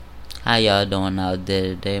How y'all doing out there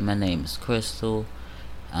today? My name is Crystal.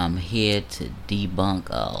 I'm here to debunk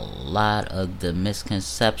a lot of the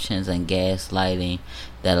misconceptions and gaslighting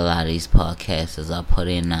that a lot of these podcasters are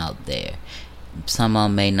putting out there. Some of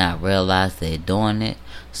them may not realize they're doing it.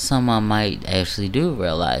 Some of them might actually do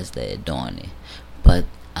realize they're doing it. But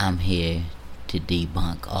I'm here to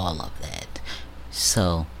debunk all of that.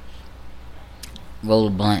 So, roll a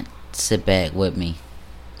blunt, sit back with me,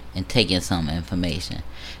 and take in some information.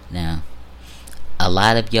 Now, a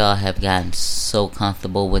lot of y'all have gotten so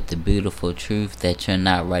comfortable with the beautiful truth that you're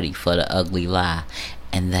not ready for the ugly lie.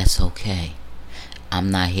 And that's okay.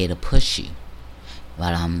 I'm not here to push you.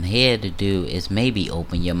 What I'm here to do is maybe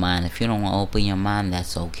open your mind. If you don't want to open your mind,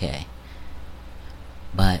 that's okay.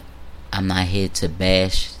 But I'm not here to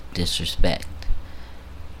bash disrespect.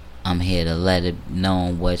 I'm here to let it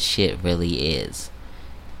know what shit really is.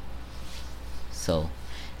 So,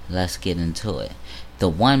 let's get into it. The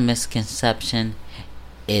one misconception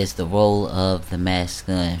is the role of the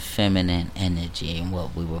masculine and feminine energy and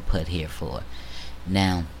what we were put here for.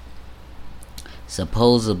 Now,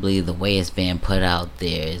 supposedly the way it's being put out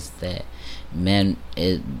there is that men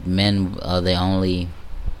are the only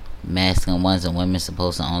masculine ones and women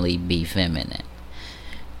supposed to only be feminine.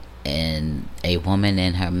 And a woman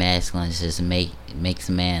in her masculine just makes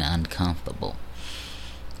a man uncomfortable.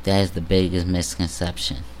 That is the biggest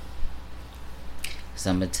misconception. So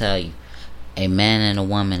I'm going to tell you, a man and a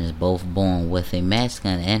woman is both born with a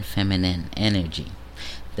masculine and feminine energy.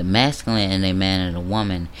 The masculine in a man and a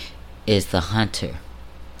woman is the hunter,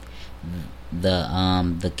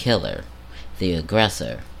 the killer, the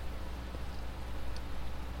aggressor.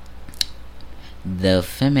 The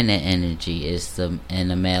feminine energy is in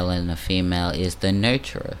the male and the female is the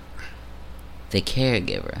nurturer, the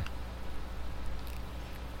caregiver.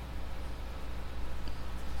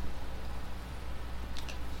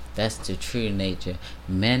 That's the true nature.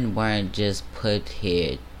 Men weren't just put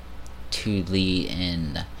here to lead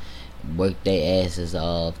and work their asses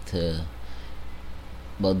off to,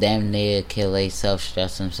 well, damn near kill themselves,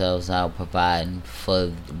 stress themselves out, providing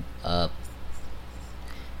for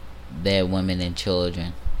their women and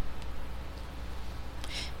children.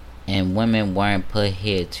 And women weren't put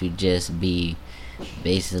here to just be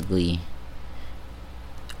basically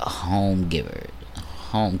home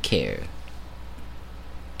care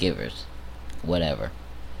givers, whatever.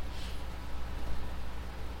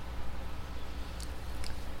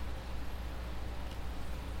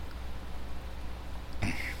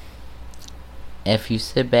 If you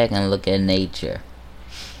sit back and look at nature,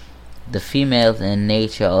 the females in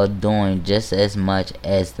nature are doing just as much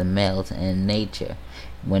as the males in nature.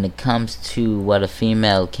 When it comes to what a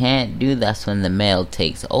female can't do, that's when the male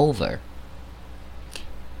takes over.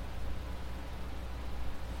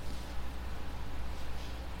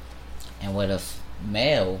 And with a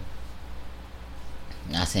male,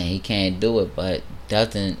 not saying he can't do it, but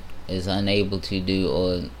is unable to do,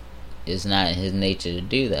 or it's not in his nature to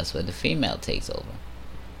do, that's where the female takes over.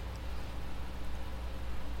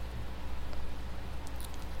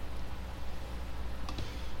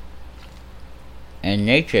 In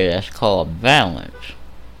nature, that's called balance.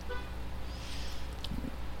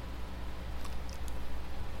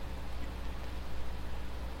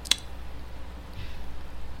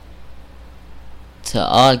 To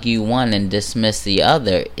argue one and dismiss the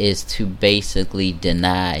other is to basically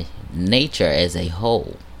deny nature as a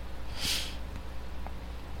whole.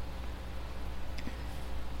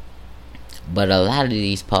 But a lot of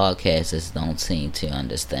these podcasters don't seem to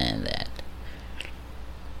understand that.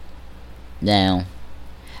 Now,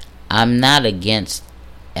 I'm not against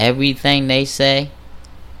everything they say,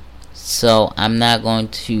 so I'm not going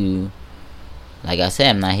to, like I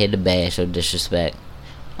said, I'm not here to bash or disrespect.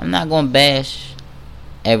 I'm not going to bash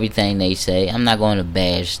everything they say. I'm not going to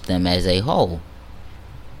bash them as a whole,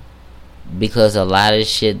 because a lot of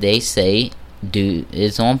shit they say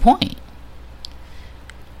is on point.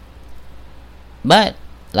 But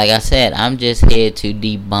like I said, I'm just here to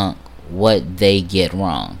debunk what they get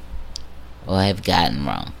wrong or have gotten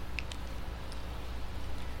wrong.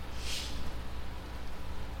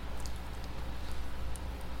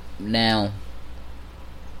 Now,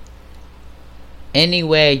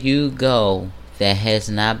 anywhere you go that has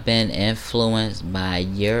not been influenced by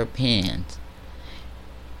Europeans,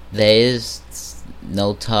 there is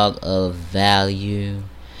no talk of value,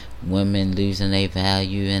 women losing their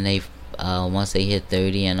value, and they once they hit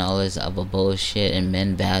 30 and all this other bullshit, and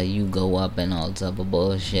men value go up and all this other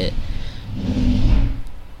bullshit.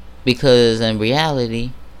 Because in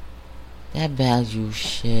reality, that value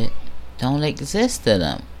shit don't exist to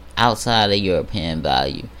them outside of European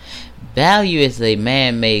value. Value is a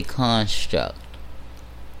man-made construct.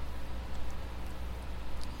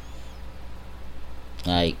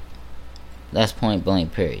 Like, that's point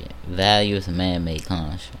blank period. Value is a man-made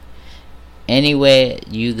construct. Anywhere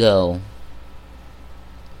you go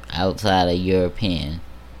outside of European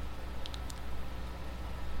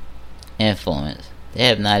influence, they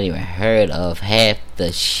have not even heard of half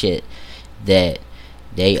the shit that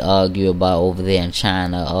they argue about over there in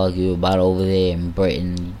China, argue about over there in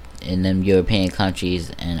Britain, in them European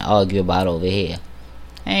countries, and argue about over here.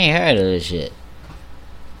 I ain't heard of this shit.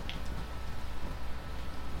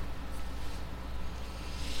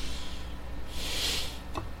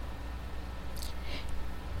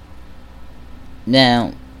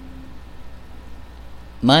 Now,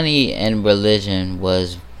 money and religion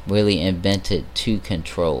was really invented to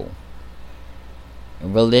control.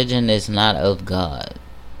 Religion is not of God.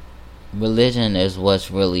 Religion is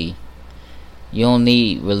what's really... You don't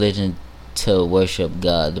need religion to worship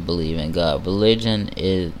God, to believe in God. Religion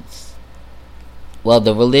is... Well,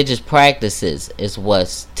 the religious practices is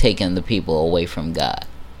what's taking the people away from God.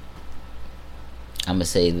 I'm going to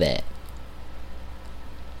say that.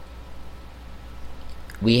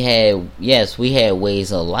 We had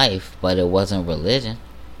ways of life, but it wasn't religion.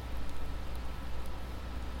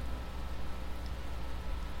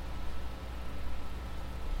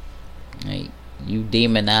 Like, you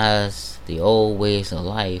demonize the old ways of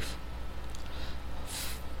life.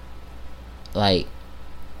 Like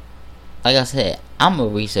I said, I'm a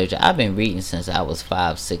researcher. I've been reading since I was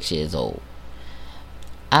 5-6 years old.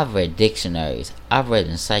 I've read dictionaries, I've read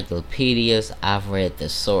encyclopedias, I've read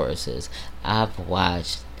thesauruses, I've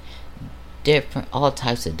watched all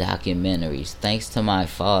types of documentaries, thanks to my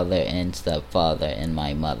father and stepfather and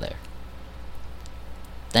my mother.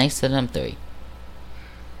 Thanks to them three.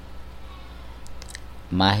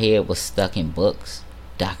 My head was stuck in books,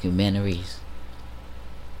 documentaries,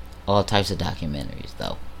 all types of documentaries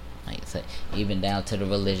though. Like I said, even down to the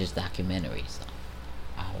religious documentaries. So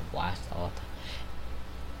I watched all time.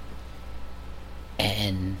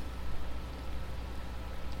 And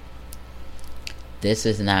this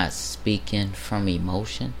is not speaking from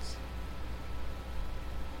emotions,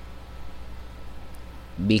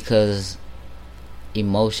 because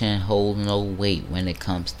emotion holds no weight when it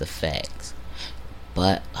comes to facts.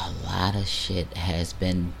 But a lot of shit has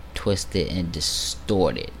been twisted and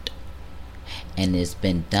distorted, and it's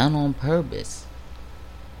been done on purpose.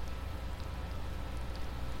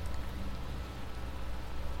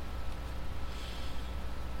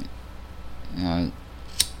 Alright.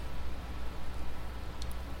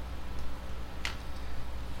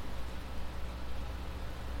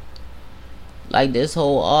 Like this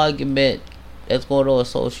whole argument that's going on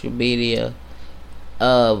social media,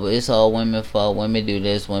 it's all women fault, women do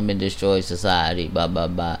this, women destroy society, blah blah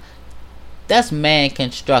blah. That's man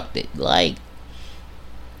constructed. Like,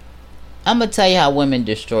 I'm gonna tell you how women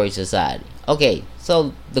destroy society. Okay,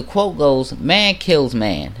 so the quote goes, man kills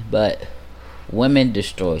man, but women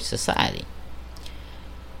destroy society.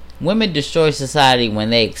 Women destroy society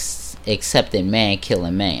when they accepted man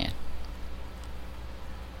killing man.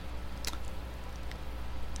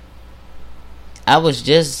 I was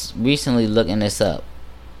just recently looking this up.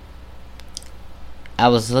 I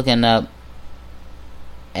was looking up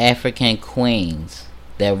African queens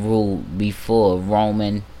that ruled before the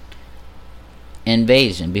Roman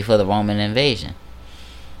invasion.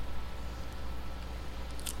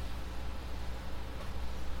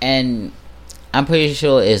 And I'm pretty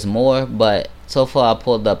sure it's more, but so far I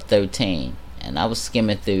pulled up 13. And I was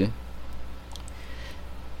skimming through,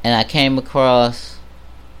 and I came across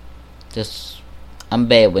this. I'm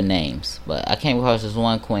bad with names, but I came across this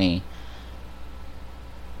one queen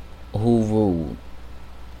who ruled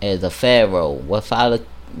as a pharaoh without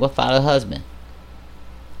a husband.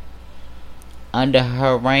 Under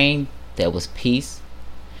her reign, there was peace.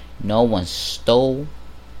 No one stole.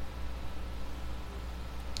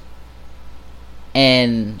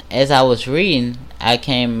 And as I was reading, I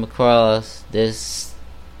came across this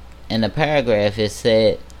in a paragraph. It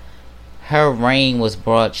said her reign was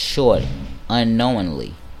brought short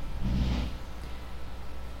unknowingly.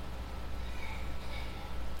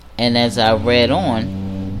 And as I read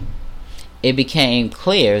on, it became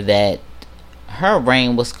clear that her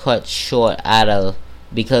reign was cut short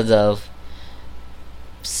because of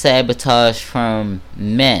sabotage from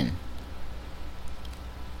men.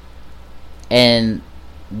 And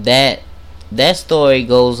that story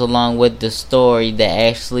goes along with the story that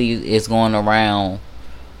actually is going around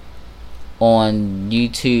on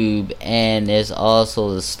YouTube, and there's also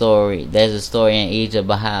there's a story in Egypt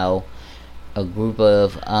about how a group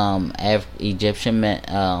of Egyptian men,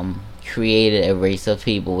 created a race of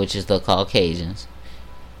people, which is the Caucasians,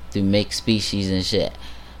 through mixed species and shit.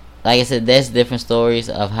 Like I said, there's different stories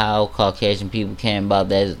of how Caucasian people came about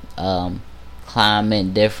that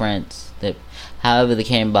climate difference. That, however, they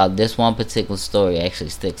came about. This one particular story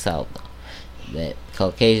actually sticks out though. That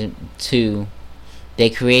Caucasian they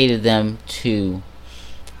created them to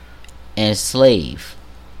enslave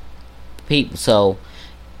people. So,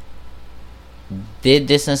 did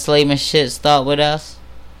this enslavement shit start with us?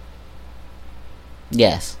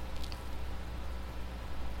 Yes.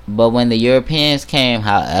 But when the Europeans came,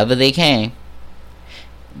 however they came,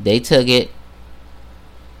 they took it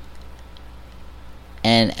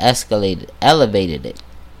and elevated it,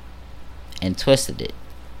 and twisted it.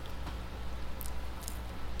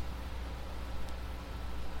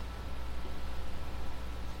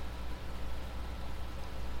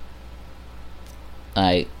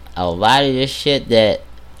 Like, a lot of this shit that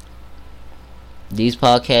these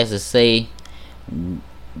podcasters say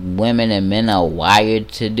women and men are wired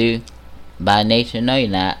to do by nature, no, you're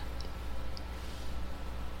not.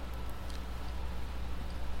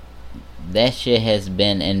 That shit has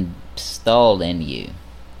been installed in you.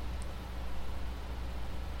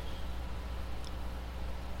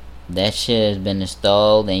 That shit has been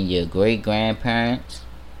installed in your great grandparents,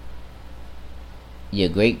 your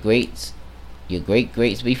great greats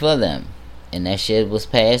before them, and that shit was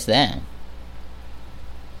passed down.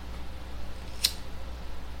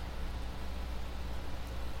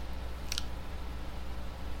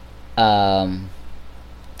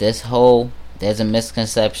 There's a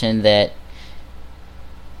misconception that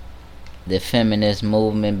the feminist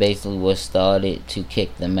movement basically was started to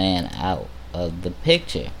kick the man out of the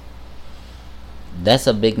picture. That's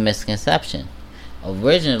a big misconception.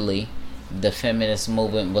 Originally, the feminist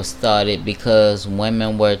movement was started because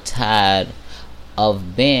women were tired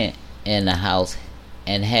of being in the house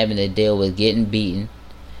and having to deal with getting beaten,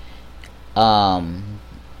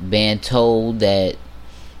 being told that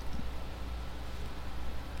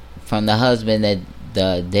from the husband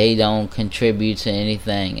that they don't contribute to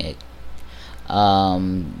anything.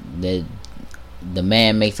 That the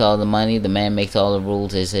man makes all the money, the man makes all the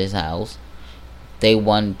rules, it's his house. They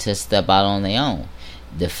wanted to step out on their own.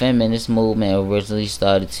 The feminist movement originally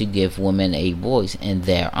started to give women a voice in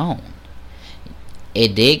their own.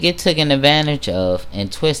 It did get taken advantage of and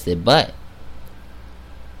twisted, but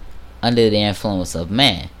under the influence of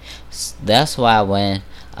man. That's why when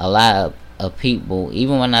a lot of people,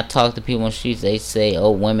 even when I talk to people on the streets, they say,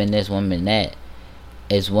 oh, women this, women that,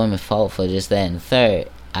 it's women's fault for this, that, and the third.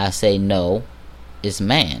 I say no, it's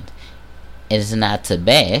man. It's not to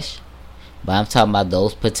bash, but I'm talking about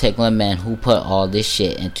those particular men who put all this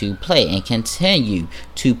shit into play and continue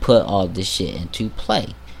to put all this shit into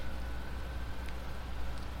play.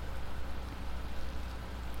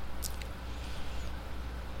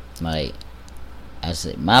 Like I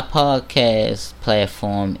said, my podcast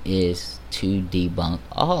platform is to debunk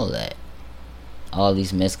all that, all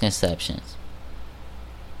these misconceptions.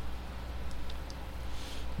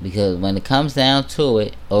 Because when it comes down to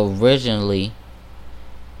it, originally,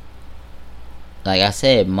 like I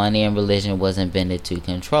said, money and religion was invented to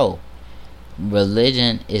control.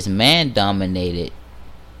 Religion is man dominated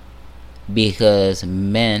because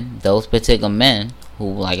men, those particular men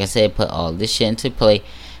who, like I said, put all this shit into play,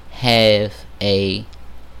 have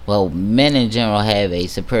men in general have a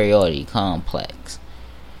superiority complex.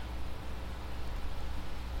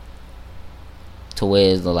 To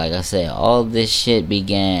where, like I said, all this shit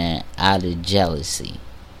began out of jealousy.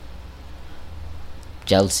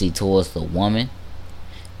 Jealousy towards the woman.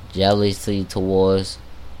 Jealousy towards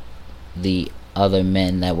the other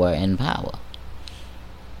men that were in power.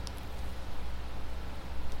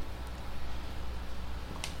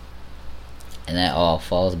 And that all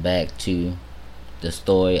falls back to the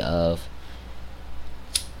story of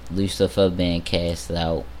Lucifer being cast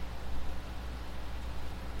out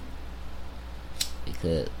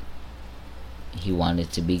because he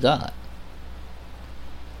wanted to be God.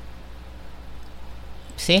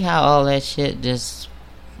 See how all that shit just,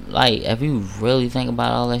 like, if you really think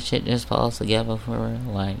about all that shit just falls together for real,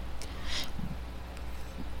 like,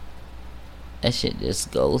 that shit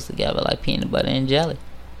just goes together like peanut butter and jelly.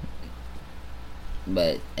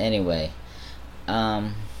 But anyway, you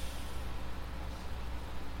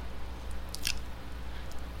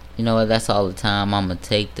know what, that's all the time I'm gonna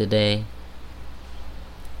take today.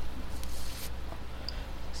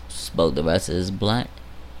 Spoke the rest of this blunt,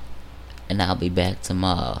 and I'll be back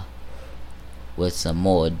tomorrow with some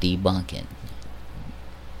more debunking.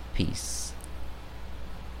 Peace.